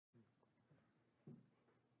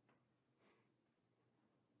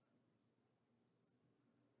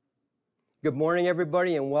Good morning,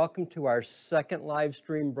 everybody, and welcome to our second live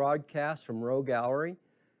stream broadcast from Rowe Gallery.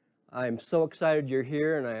 I'm so excited you're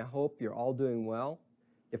here, and I hope you're all doing well.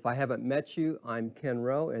 If I haven't met you, I'm Ken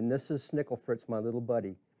Rowe, and this is Snicklefritz, my little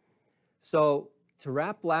buddy. So to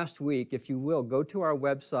wrap last week, if you will, go to our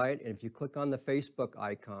website, and if you click on the Facebook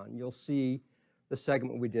icon, you'll see the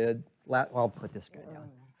segment we did. I'll put this guy down.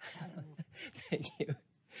 Thank you.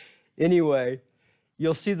 Anyway,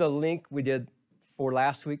 you'll see the link we did for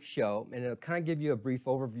last week's show, and it'll kind of give you a brief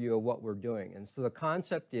overview of what we're doing. And so the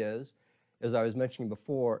concept is, as I was mentioning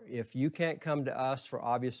before, if you can't come to us for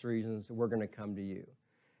obvious reasons, we're going to come to you.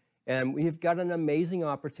 And we've got an amazing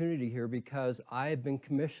opportunity here because I have been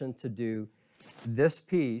commissioned to do this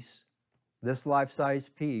piece, this life-size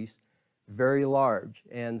piece, very large.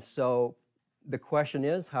 And so the question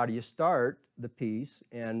is, how do you start the piece?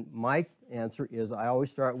 And my answer is I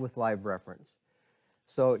always start with live reference.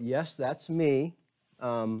 So yes, that's me,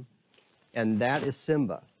 and that is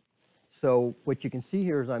Simba. So what you can see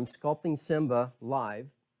here is I'm sculpting Simba live,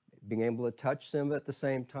 being able to touch Simba at the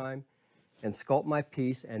same time and sculpt my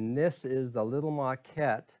piece, and this is the little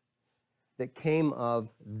maquette that came of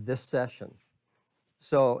this session.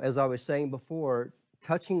 So as I was saying before,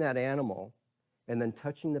 touching that animal and then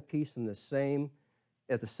touching the piece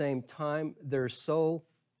at the same time, there's so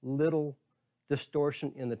little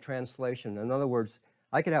distortion in the translation. In other words,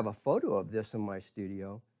 I could have a photo of this in my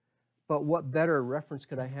studio, but what better reference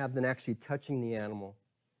could I have than actually touching the animal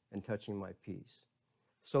and touching my piece?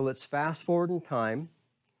 So let's fast forward in time.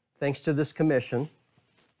 Thanks to this commission,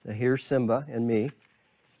 here's Simba and me.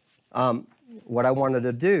 What I wanted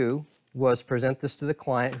to do was present this to the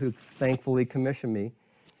client who thankfully commissioned me,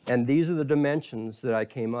 and these are the dimensions that I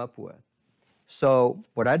came up with. So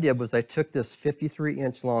what I did was I took this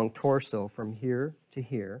 53-inch long torso from here to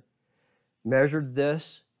here, measured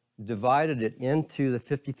this, divided it into the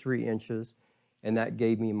 53 inches, and that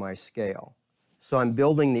gave me my scale. So I'm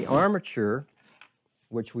building the armature,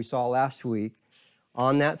 which we saw last week,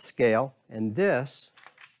 on that scale, and this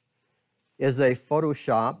is a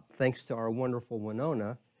Photoshop, thanks to our wonderful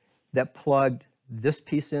Winona, that plugged this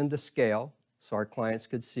piece into scale so our clients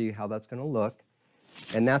could see how that's going to look.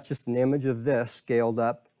 And that's just an image of this scaled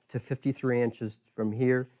up to 53 inches from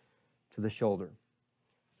here to the shoulder.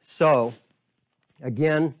 So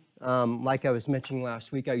again, like I was mentioning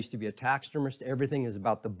last week, I used to be a taxidermist. Everything is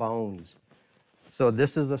about the bones. So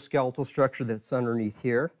this is the skeletal structure that's underneath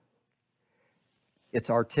here.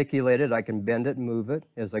 It's articulated. I can bend it and move it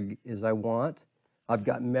as I want. I've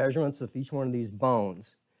got measurements of each one of these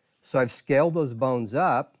bones. So I've scaled those bones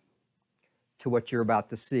up to what you're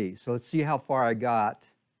about to see. So let's see how far I got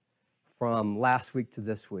from last week to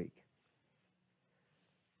this week.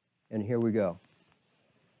 And here we go.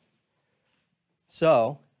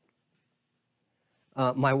 So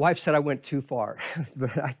my wife said I went too far,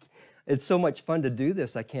 but it's so much fun to do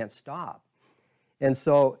this, I can't stop. And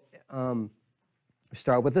so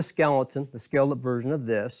start with the skeleton, the scaled up version of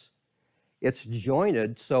this. It's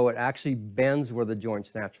jointed so it actually bends where the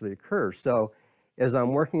joints naturally occur. So as I'm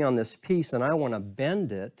working on this piece and I want to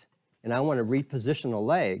bend it and I want to reposition a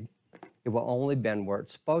leg, it will only bend where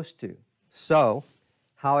it's supposed to. So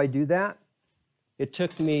how I do that? It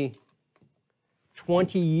took me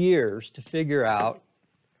 20 years to figure out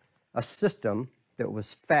a system that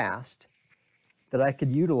was fast that I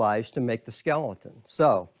could utilize to make the skeleton.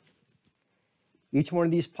 So each one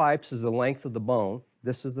of these pipes is the length of the bone.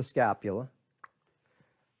 This is the scapula.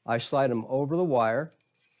 I slide them over the wire.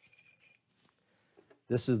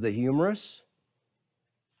 This is the humerus.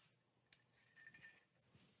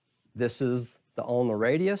 This is the ulnar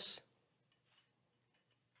radius.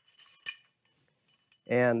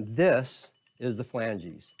 And this is the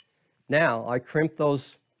phalanges. Now, I crimp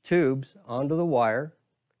those tubes onto the wire,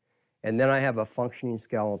 and then I have a functioning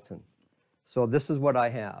skeleton. So this is what I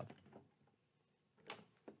have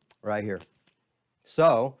right here.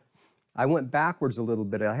 So I went backwards a little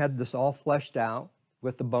bit. I had this all fleshed out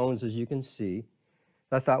with the bones, as you can see.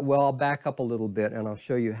 I thought, well, I'll back up a little bit, and I'll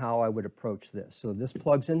show you how I would approach this. So this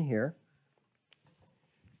plugs in here.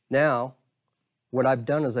 Now, what I've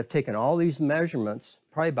done is I've taken all these measurements,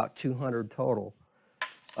 probably about 200 total,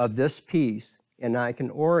 of this piece, and I can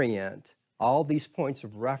orient all these points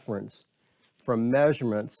of reference from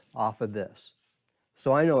measurements off of this.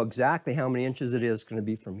 So I know exactly how many inches it is going to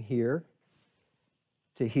be from here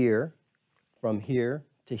to here, from here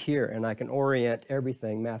to here, and I can orient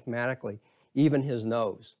everything mathematically, even his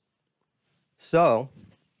nose. So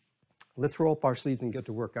let's roll up our sleeves and get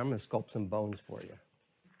to work. I'm going to sculpt some bones for you.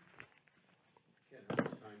 Ken, how much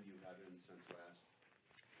time do you have in since last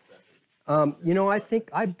session? You know, I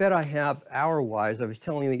bet I have hour-wise, I was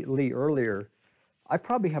telling Lee earlier, I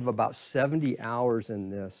probably have about 70 hours in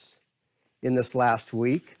this last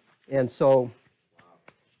week. And so,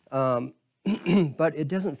 but it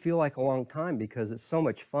doesn't feel like a long time because it's so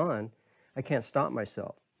much fun, I can't stop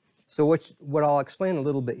myself. So what I'll explain a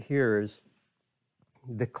little bit here is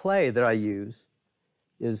the clay that I use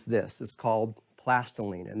is this. It's called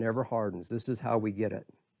plastiline. It never hardens. This is how we get it.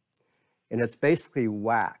 And it's basically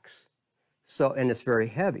wax. So, and it's very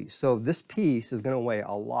heavy. So this piece is going to weigh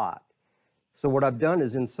a lot. So what I've done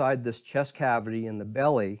is inside this chest cavity in the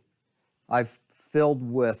belly, I've filled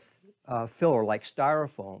with filler like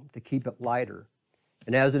styrofoam to keep it lighter.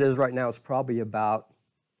 And as it is right now, it's probably about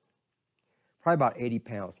 80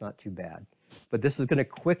 pounds, not too bad. But this is going to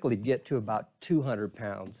quickly get to about 200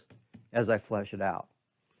 pounds as I flesh it out.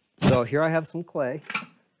 So here I have some clay.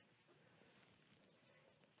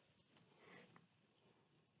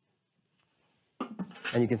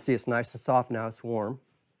 And you can see it's nice and soft now, it's warm.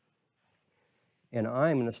 And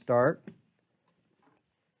I'm going to start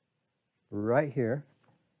right here.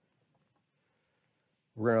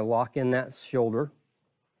 We're going to lock in that shoulder.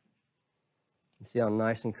 You see how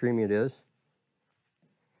nice and creamy it is.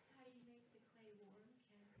 How do you make the clay warm,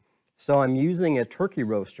 Ken? So I'm using a turkey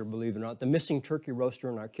roaster, believe it or not. The missing turkey roaster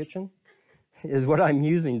in our kitchen is what I'm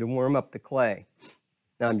using to warm up the clay.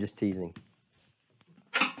 No, I'm just teasing.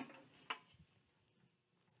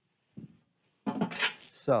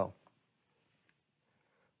 So,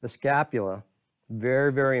 the scapula,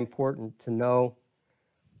 very, very important to know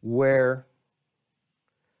where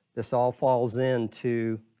this all falls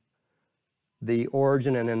into the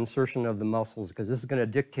origin and insertion of the muscles, because this is going to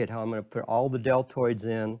dictate how I'm going to put all the deltoids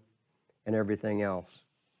in and everything else.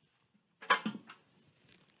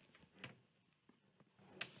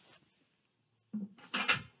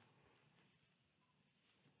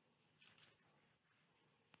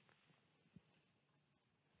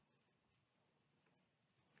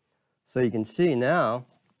 So you can see now,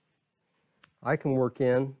 I can work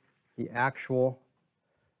in the actual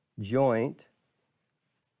joint.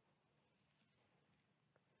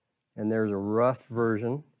 And there's a rough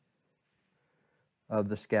version of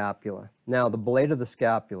the scapula. Now, the blade of the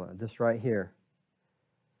scapula, this right here,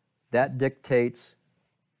 that dictates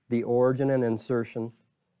the origin and insertion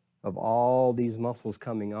of all these muscles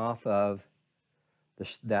coming off of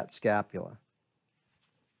that scapula.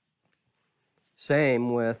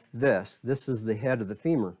 Same with this. This is the head of the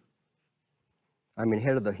femur. I mean,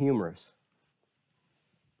 head of the humerus.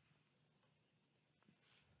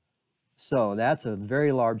 So that's a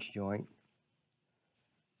very large joint.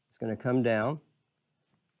 It's going to come down.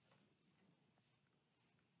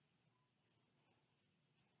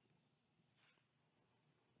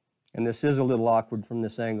 And this is a little awkward from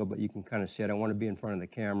this angle, but you can kind of see it. I don't want to be in front of the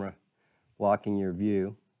camera blocking your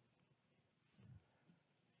view.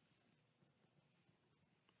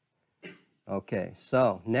 Okay,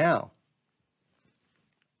 so now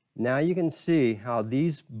you can see how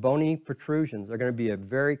these bony protrusions are going to be a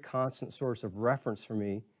very constant source of reference for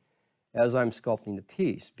me as I'm sculpting the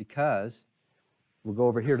piece, because we'll go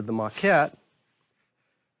over here to the maquette,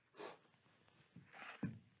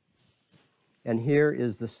 and here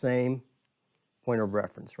is the same point of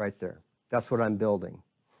reference right there. That's what I'm building.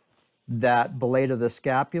 That blade of the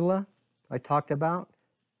scapula I talked about,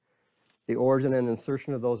 the origin and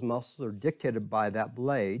insertion of those muscles are dictated by that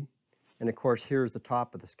blade. And of course, here's the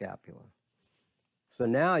top of the scapula. So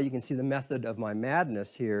now you can see the method of my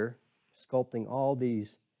madness here, sculpting all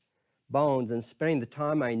these bones and spending the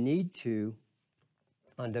time I need to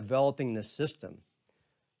on developing this system.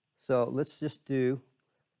 So let's just do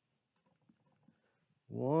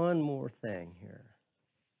one more thing here.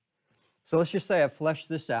 So let's just say I've fleshed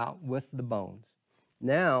this out with the bones.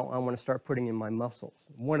 Now I want to start putting in my muscles.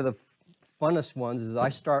 One of the funnest ones is I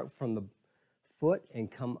start from the foot and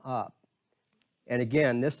come up. And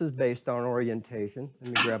again, this is based on orientation. Let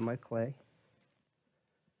me grab my clay.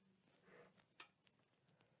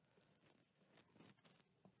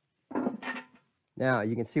 Now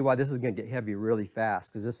you can see why this is going to get heavy really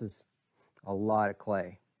fast, because this is a lot of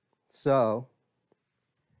clay. So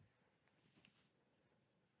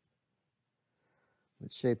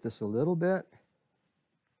let's shape this a little bit.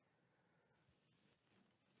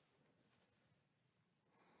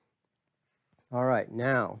 All right,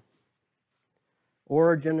 now,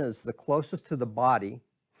 origin is the closest to the body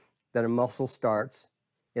that a muscle starts.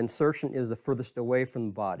 Insertion is the furthest away from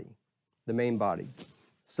the body, the main body.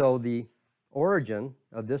 So the origin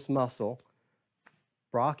of this muscle,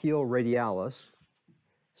 brachioradialis,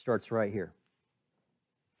 starts right here.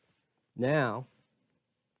 Now,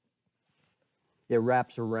 it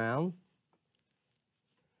wraps around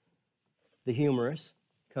the humerus,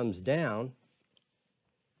 comes down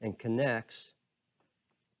and connects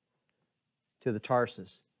to the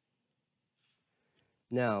tarsus.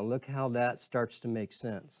 Now, look how that starts to make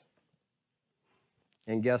sense.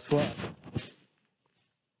 And guess what?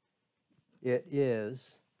 It is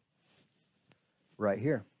right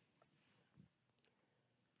here.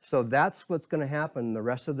 So that's what's going to happen the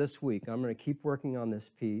rest of this week. I'm going to keep working on this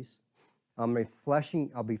piece. I'll be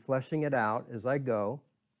fleshing it out as I go.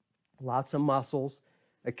 Lots of muscles.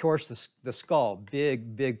 Of course, the skull,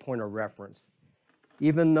 big point of reference.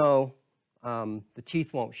 Even though the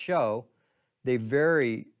teeth won't show, they're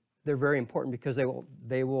very important because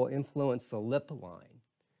they will influence the lip line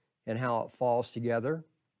and how it falls together.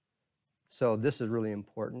 So this is really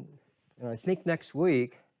important. And I think next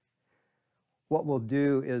week, what we'll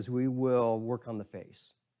do is we will work on the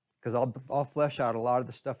face, because I'll flesh out a lot of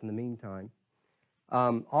the stuff in the meantime.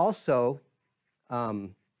 Also,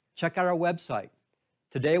 check out our website.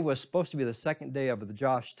 Today was supposed to be the second day of the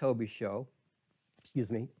Josh Toby show. Excuse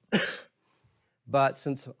me. But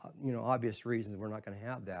since, obvious reasons, we're not going to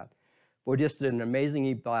have that. We just did an amazing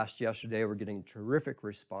e-blast yesterday. We're getting terrific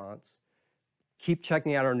response. Keep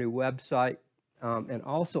checking out our new website. And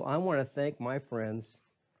also, I want to thank my friends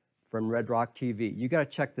from Red Rock TV. You got to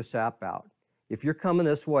check this app out. If you're coming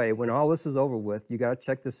this way, when all this is over with, you got to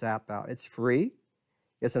check this app out. It's free.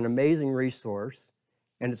 It's an amazing resource.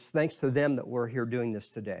 And it's thanks to them that we're here doing this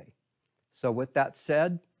today. So with that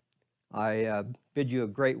said, I bid you a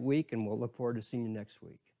great week, and we'll look forward to seeing you next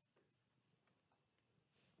week.